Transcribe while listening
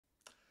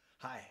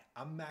Hi,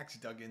 I'm Max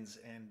Duggins,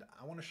 and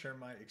I want to share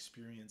my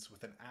experience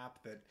with an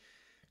app that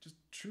just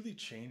truly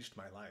changed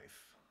my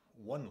life.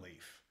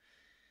 Oneleaf.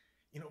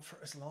 For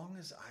as long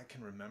as I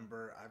can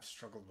remember, I've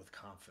struggled with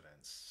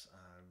confidence,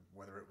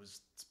 whether it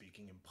was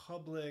speaking in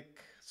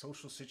public,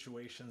 social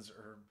situations,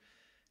 or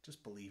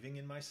just believing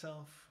in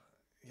myself.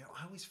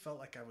 I always felt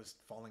like I was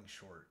falling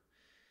short.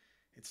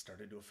 It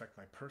started to affect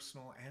my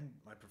personal and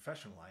my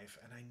professional life,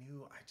 and I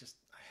knew I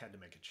had to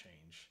make a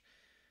change.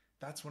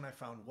 That's when I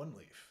found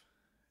Oneleaf.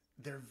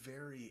 Their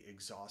very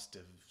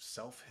exhaustive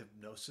self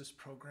hypnosis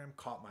program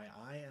caught my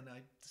eye, and I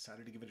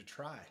decided to give it a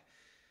try.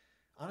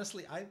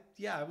 Honestly,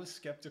 I was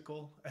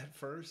skeptical at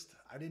first.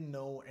 I didn't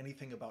know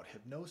anything about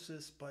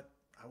hypnosis, but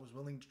I was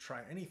willing to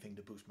try anything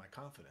to boost my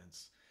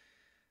confidence.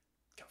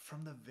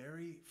 From the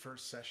very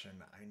first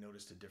session, I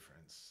noticed a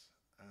difference.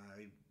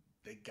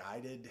 The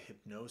guided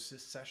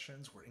hypnosis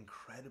sessions were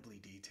incredibly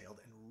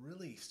detailed and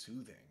really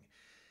soothing.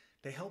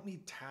 They helped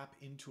me tap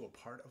into a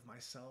part of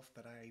myself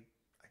that I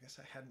guess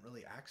I hadn't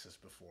really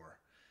accessed before.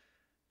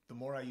 The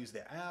more I used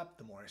the app,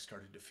 the more I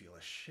started to feel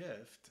a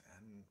shift,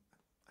 and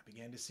I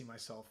began to see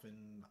myself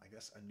in, I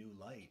guess, a new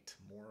light,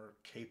 more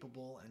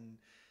capable and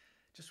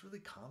just really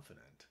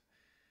confident.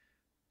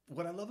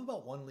 What I love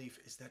about One Leaf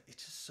is that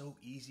it's just so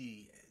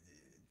easy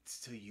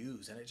to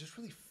use, and it just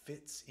really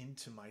fits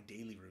into my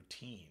daily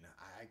routine.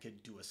 I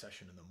could do a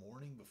session in the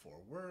morning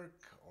before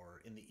work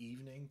or in the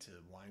evening to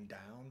wind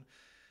down.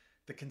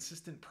 The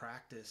consistent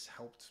practice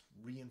helped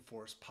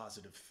reinforce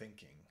positive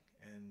thinking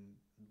and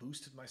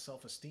boosted my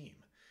self esteem.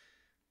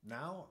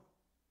 Now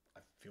I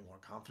feel more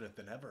confident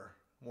than ever.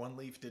 One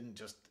Leaf didn't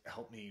just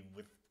help me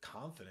with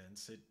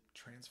confidence, it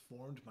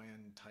transformed my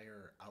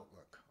entire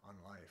outlook on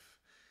life.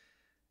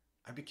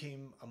 I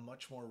became a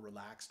much more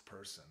relaxed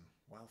person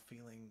while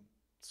feeling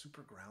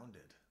super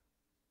grounded.